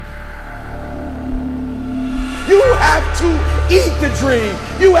have to eat the dream.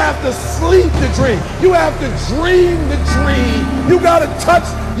 You have to sleep the dream. You have to dream the dream. You got to touch.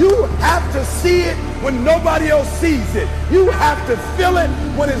 You have to see it when nobody else sees it. You have to feel it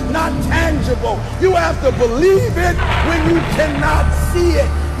when it's not tangible. You have to believe it when you cannot see it.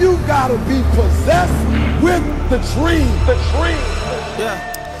 You got to be possessed with the dream. The dream.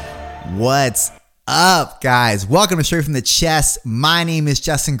 Yeah. What's up, guys? Welcome to Straight from the Chest. My name is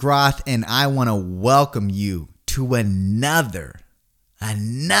Justin Groth, and I want to welcome you to another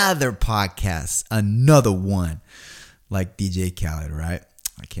podcast, another one, like DJ Khaled, right?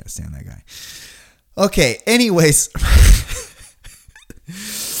 I can't stand that guy. Okay, anyways,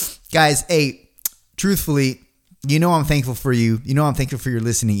 guys, hey, truthfully, you know I'm thankful for you. You know I'm thankful for your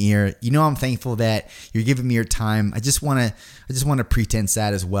listening ear. You know I'm thankful that you're giving me your time. I just want to pretense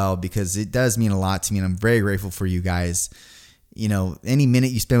that as well, because it does mean a lot to me, and I'm very grateful for you guys. You know, any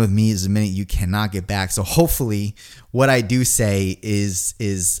minute you spend with me is a minute you cannot get back. So hopefully what I do say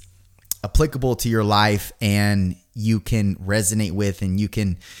is applicable to your life, and you can resonate with, and it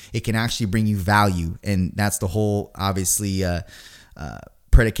can actually bring you value. And that's the whole, obviously,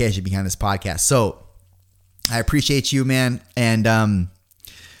 predication behind this podcast. So I appreciate you, man. And,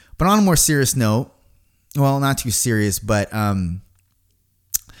 but on a more serious note, well, not too serious, but, for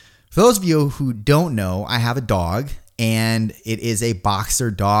those of you who don't know, I have a dog, and it is a boxer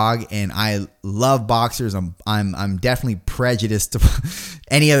dog, and I love boxers. I'm definitely prejudiced to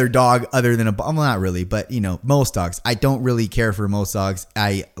any other dog other than well, not really, but you know, most dogs. I don't really care for most dogs.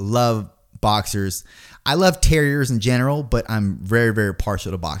 I love boxers. I love terriers in general, but I'm very, very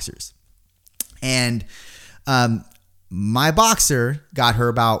partial to boxers. And my boxer got her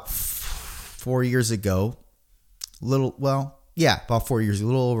about 4 years ago. About 4 years, a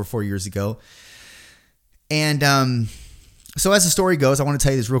little over 4 years ago. And so as the story goes, I want to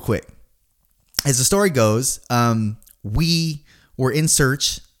tell you this real quick. As the story goes, we were in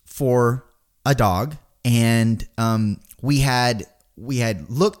search for a dog, and we had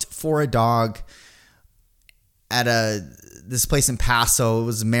looked for a dog at this place in Paso. It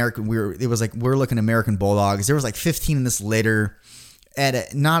was American. We were looking at American Bulldogs. There was like 15 in this litter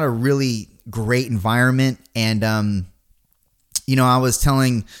at not a really great environment. And you know, I was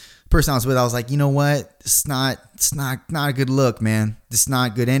telling person I was with, I was like, you know what? It's not a good look, man. This is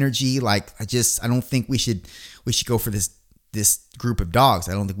not good energy. Like, I don't think we should go for this group of dogs.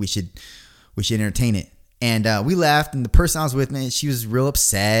 I don't think we should entertain it. And we left, and the person I was with, man, she was real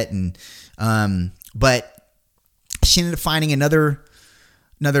upset, and but she ended up finding another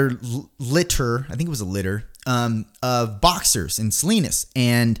litter. I think it was a litter of boxers in Salinas,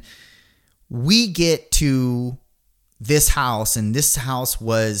 and we get to this house, and this house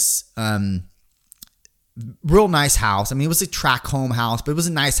was real nice house. I mean, it was a tract home house, but it was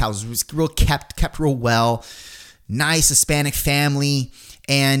a nice house. It was real kept real well. Nice Hispanic family,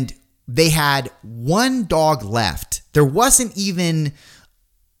 and they had one dog left. There wasn't even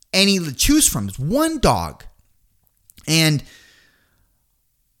any to choose from. It was one dog, and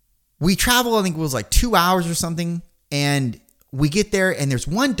we traveled. I think it was like 2 hours or something, and we get there, and there's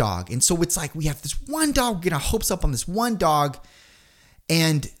one dog. And so it's like, we have this one dog. We're getting our hopes up on this one dog.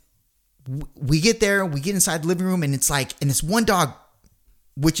 And we get there, we get inside the living room, and it's like, and this one dog,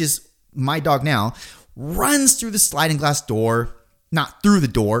 which is my dog now, runs through the sliding glass door. Not through the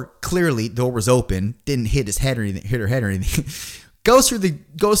door. Clearly, the door was open. Didn't hit her head or anything. goes through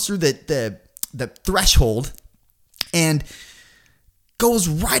the threshold and goes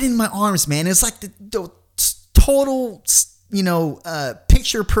right in my arms, man. It's like the total, you know,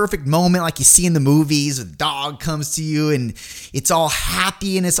 picture perfect moment like you see in the movies. The dog comes to you and it's all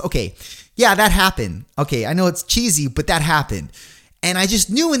happy, and it's okay. Yeah, that happened. Okay, I know it's cheesy, but that happened. And I just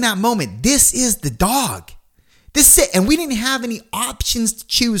knew in that moment, this is the dog. This is it. And we didn't have any options to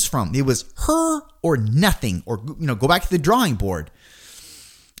choose from. It was her or nothing, or, you know, go back to the drawing board.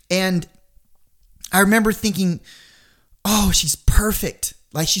 And I remember thinking, oh, she's perfect.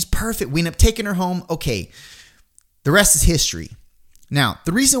 Like, she's perfect. We end up taking her home. Okay. The rest is history. Now,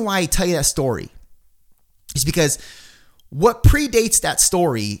 the reason why I tell you that story is because what predates that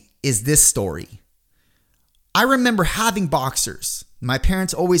story is this story. I remember having boxers. My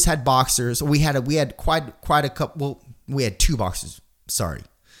parents always had boxers. We had quite a couple. Well, we had two boxers. Sorry,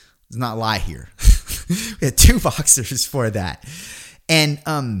 let's not lie here. We had two boxers for that, and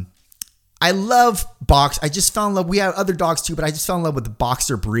I love box. I just fell in love. We had other dogs too, but I just fell in love with the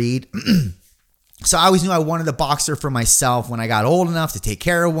boxer breed. So I always knew I wanted a boxer for myself when I got old enough to take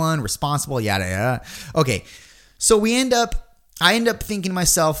care of one, responsible, yada, yada. Okay. So I end up thinking to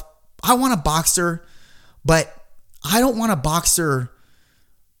myself, I want a boxer, but I don't want a boxer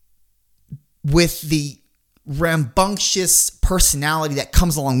with the rambunctious personality that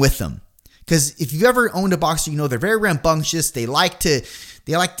comes along with them. Because if you've ever owned a boxer, you know they're very rambunctious. They like to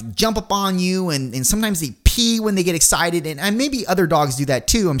jump up on you, and sometimes they pee when they get excited. And maybe other dogs do that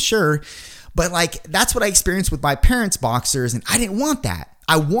too, I'm sure. But like, that's what I experienced with my parents' boxers, and I didn't want that.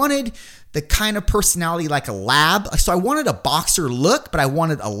 I wanted the kind of personality like a lab. So I wanted a boxer look, but I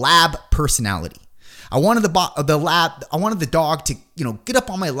wanted a lab personality. I wanted I wanted the dog to, get up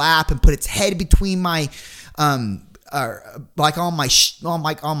on my lap and put its head between my, like on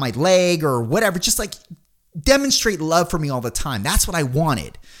my leg or whatever. Just like demonstrate love for me all the time. That's what I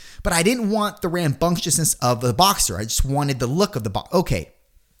wanted. But I didn't want the rambunctiousness of the boxer. I just wanted the look of the boxer. Okay.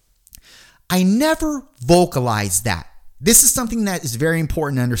 I never vocalized that. This is something that is very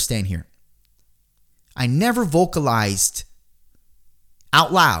important to understand here. I never vocalized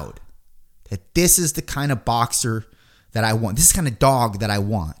out loud that this is the kind of boxer that I want. This is the kind of dog that I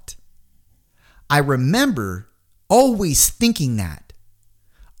want. I remember always thinking that.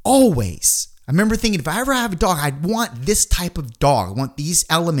 Always. I remember thinking, if I ever have a dog, I'd want this type of dog. I want these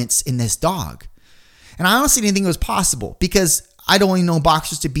elements in this dog. And I honestly didn't think it was possible because I'd only known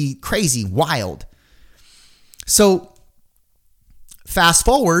boxers to be crazy, wild. So fast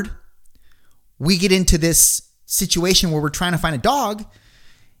forward, we get into this situation where we're trying to find a dog.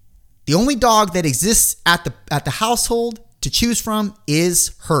 The only dog that exists at the household to choose from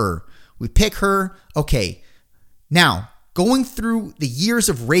is her. We pick her. Okay. Now, going through the years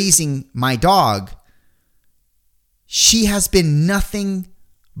of raising my dog, she has been nothing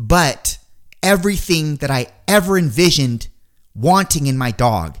but everything that I ever envisioned wanting in my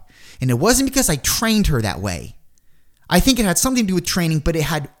dog. And it wasn't because I trained her that way. I think it had something to do with training, but it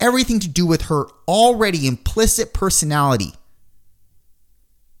had everything to do with her already implicit personality.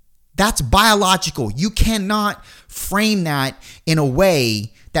 That's biological. You cannot frame that in a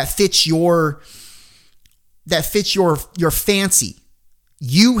way that fits your fancy.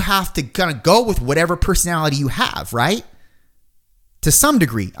 You have to kind of go with whatever personality you have, right? To some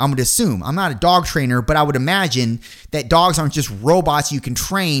degree, I'm going to assume. I'm not a dog trainer, but I would imagine that dogs aren't just robots you can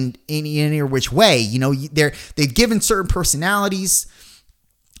train in any or which way. They've given certain personalities,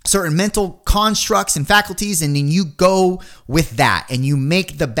 certain mental constructs and faculties, and then you go with that and you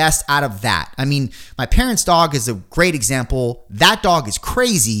make the best out of that. I mean, my parents' dog is a great example. That dog is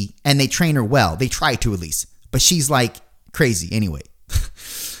crazy and they train her well. They try to, at least, but she's like crazy anyway.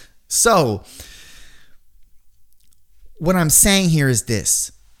 So what I'm saying here is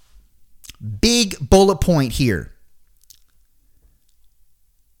this. Big bullet point here.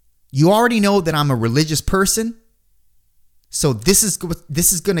 You already know that I'm a religious person. So this is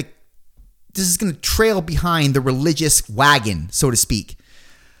going to trail behind the religious wagon, so to speak.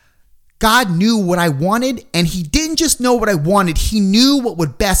 God knew what I wanted, and he didn't just know what I wanted. He knew what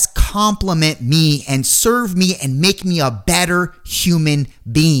would best complement me and serve me and make me a better human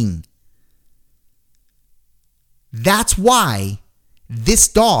being. That's why this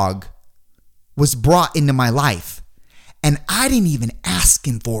dog was brought into my life. And I didn't even ask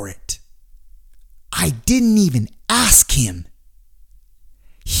him for it. I didn't even ask him.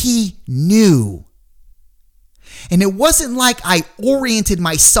 He knew. And it wasn't like I oriented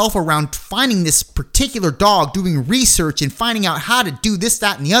myself around finding this particular dog, doing research and finding out how to do this,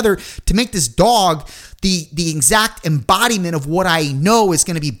 that, and the other to make this dog the exact embodiment of what I know is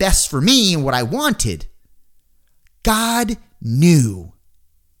going to be best for me and what I wanted. God knew.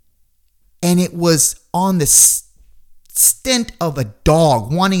 And it was on the stint of a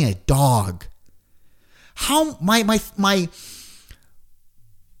dog, wanting a dog. How my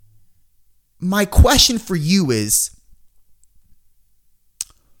question for you is,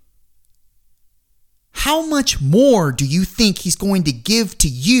 how much more do you think he's going to give to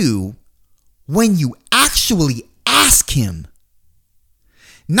you when you actually ask him?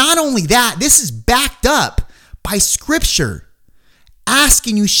 Not only that, this is backed up by scripture. Ask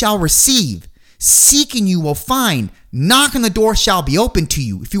and you shall receive. Seek and you will find. Knock and the door shall be open to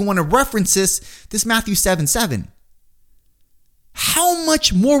you. If you want to reference this Matthew 7:7. How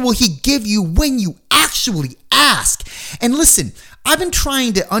much more will he give you when you actually ask? And listen, I've been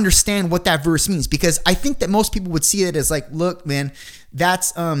trying to understand what that verse means, because I think that most people would see it as like, look, man,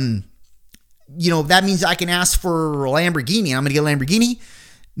 that's, that means I can ask for a Lamborghini and I'm going to get a Lamborghini.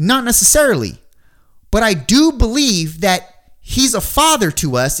 Not necessarily. But I do believe that he's a father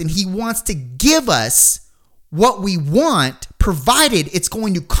to us and he wants to give us what we want, provided it's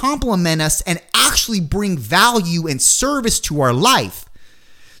going to complement us and actually bring value and service to our life.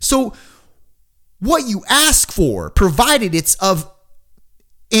 So what you ask for, provided it's of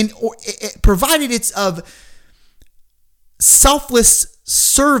selfless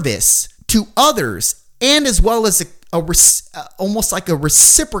service to others and as well as almost like a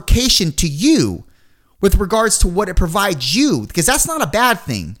reciprocation to you with regards to what it provides you, because that's not a bad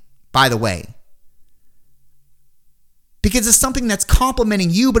thing, by the way. Because it's something that's complementing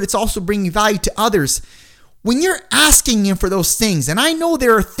you, but it's also bringing value to others. When you're asking him for those things, and I know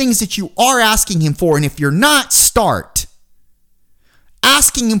there are things that you are asking him for, and if you're not, start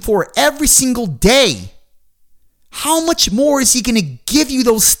asking him for every single day. How much more is he going to give you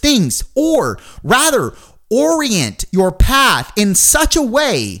those things? Or rather, orient your path in such a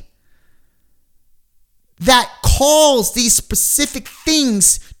way that calls these specific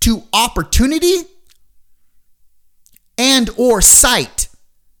things to opportunity and or sight,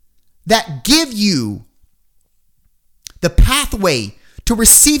 that give you the pathway to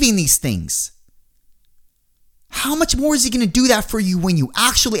receiving these things. How much more is he going to do that for you when you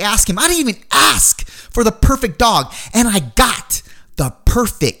actually ask him? I didn't even ask for the perfect dog, and I got the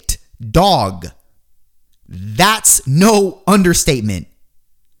perfect dog. That's no understatement.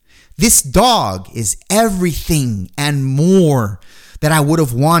 This dog is everything and more that I would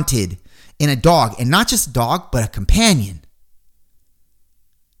have wanted in a dog, and not just a dog, but a companion.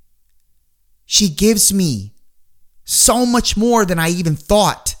 She gives me so much more than I even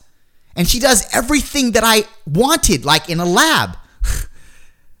thought. And she does everything that I wanted, like in a lab.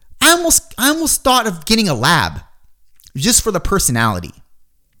 I almost thought of getting a lab just for the personality.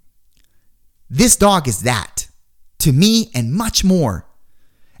 This dog is that to me and much more.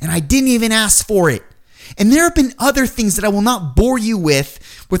 And I didn't even ask for it. And there have been other things that I will not bore you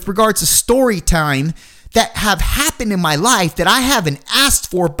with regards to story time, that have happened in my life that I haven't asked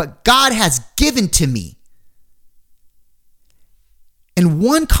for, but God has given to me. And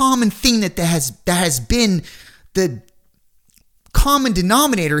one common thing that has been the common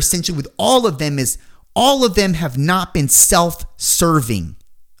denominator essentially with all of them is all of them have not been self-serving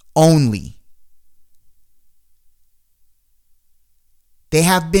only. They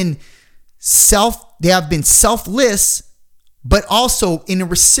have been selfless, but also in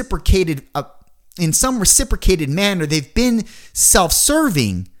some reciprocated manner. They've been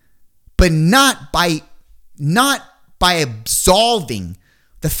self-serving, but not by absolving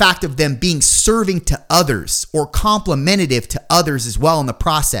the fact of them being serving to others or complementative to others as well in the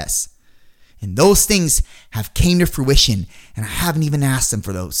process. And those things have came to fruition, and I haven't even asked them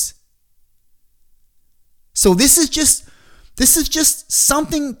for those. So this is just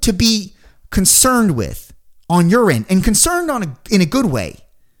something to be concerned with on your end, and concerned in a good way.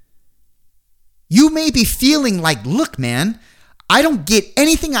 You may be feeling like, look, man, I don't get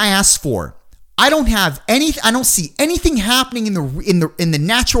anything I asked for. I don't see anything happening in the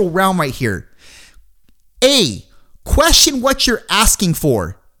natural realm right here. Question what you're asking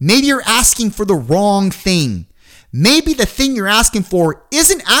for. Maybe you're asking for the wrong thing. Maybe the thing you're asking for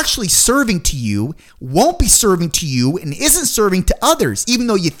isn't actually serving to you, won't be serving to you, and isn't serving to others, even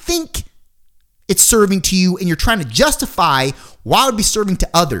though you think it's serving to you and you're trying to justify why it would be serving to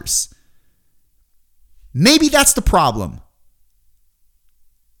others. Maybe that's the problem.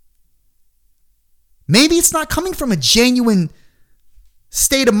 Maybe it's not coming from a genuine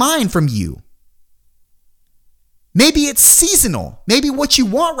state of mind from you. Maybe it's seasonal. Maybe what you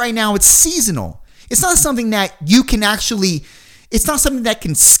want right now, it's seasonal. It's not something that it's not something that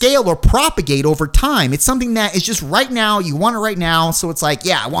can scale or propagate over time. It's something that is just right now, you want it right now. So it's like,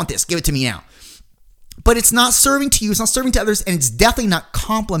 yeah, I want this, give it to me now. But it's not serving to you, it's not serving to others, and it's definitely not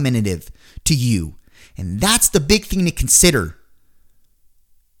complementative to you. And that's the big thing to consider.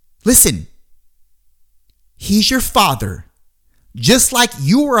 Listen, he's your father. Just like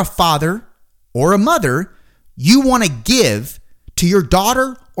you are a father or a mother, you want to give to your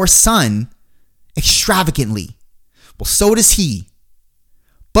daughter or son extravagantly. Well, so does he.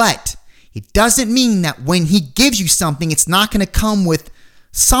 But it doesn't mean that when he gives you something, it's not going to come with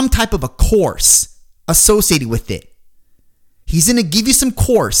some type of a course associated with it. He's going to give you some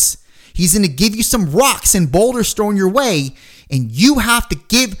course. He's going to give you some rocks and boulders thrown your way, and you have to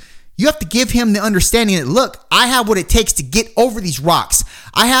give him the understanding that, look, I have what it takes to get over these rocks.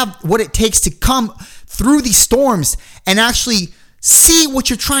 I have what it takes to come through these storms and actually see what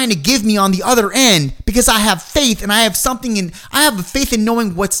you're trying to give me on the other end, because I have faith, and I have a faith in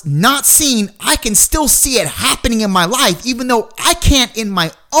knowing what's not seen. I can still see it happening in my life, even though I can't in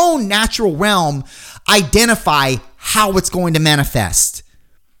my own natural realm identify how it's going to manifest.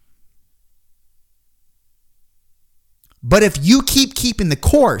 But if you keep keeping the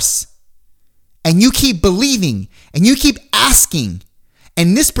course, and you keep believing, and you keep asking,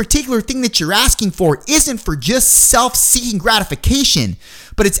 And this particular thing that you're asking for isn't for just self-seeking gratification,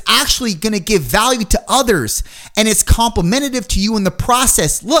 but it's actually going to give value to others, and it's complementative to you in the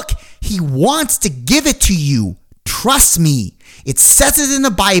process. Look, he wants to give it to you. Trust me. It says it in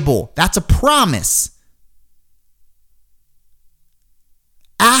the Bible. That's a promise.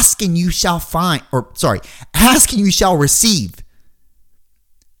 Ask and you shall ask and you shall receive.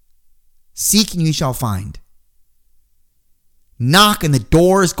 Seek and you shall find. Knock and the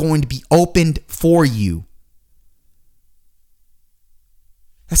door is going to be opened for you.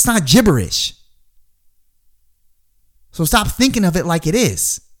 That's not gibberish. So stop thinking of it like it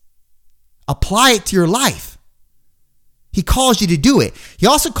is. Apply it to your life. He calls you to do it. He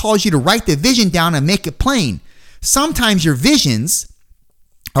also calls you to write the vision down and make it plain. Sometimes your visions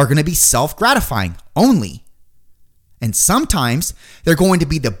are going to be self-gratifying only. And sometimes they're going to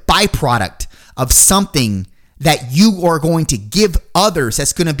be the byproduct of something that you are going to give others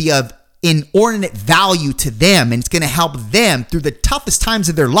that's going to be of inordinate value to them, and it's going to help them through the toughest times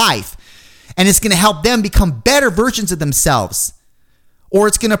of their life, and it's going to help them become better versions of themselves, or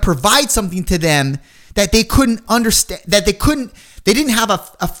it's going to provide something to them that they couldn't understand, that they didn't have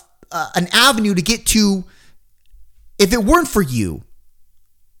an avenue to get to if it weren't for you.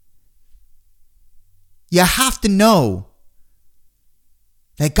 You have to know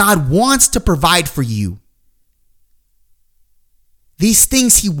that God wants to provide for you. These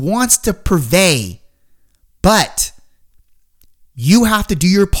things he wants to purvey, but you have to do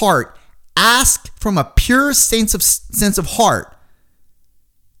your part. Ask from a pure sense of heart,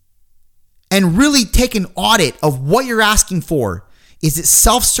 and really take an audit of what you're asking for. Is it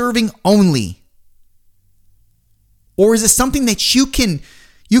self-serving only? Or is it something that you can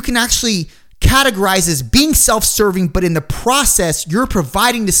actually categorize as being self-serving, but in the process, you're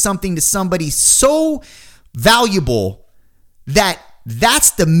providing to somebody so valuable that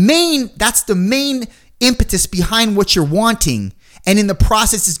that's the main impetus behind what you're wanting. And in the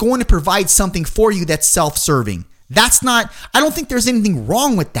process, is going to provide something for you that's self-serving. I don't think there's anything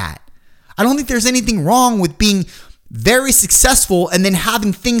wrong with that. I don't think there's anything wrong with being very successful and then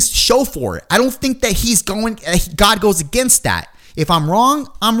having things show for it. I don't think that God goes against that. If I'm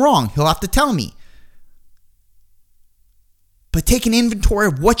wrong, I'm wrong. He'll have to tell me. But take an inventory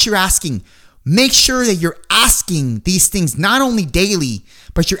of what you're asking. Make sure that you're asking these things not only daily,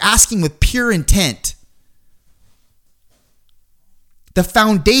 but you're asking with pure intent. The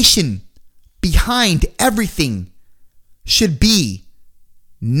foundation behind everything should be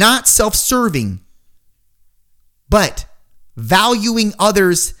not self-serving, but valuing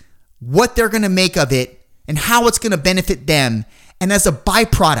others, what they're going to make of it, and how it's going to benefit them. And as a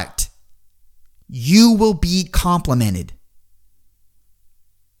byproduct, you will be complimented.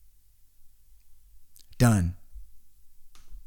 Done.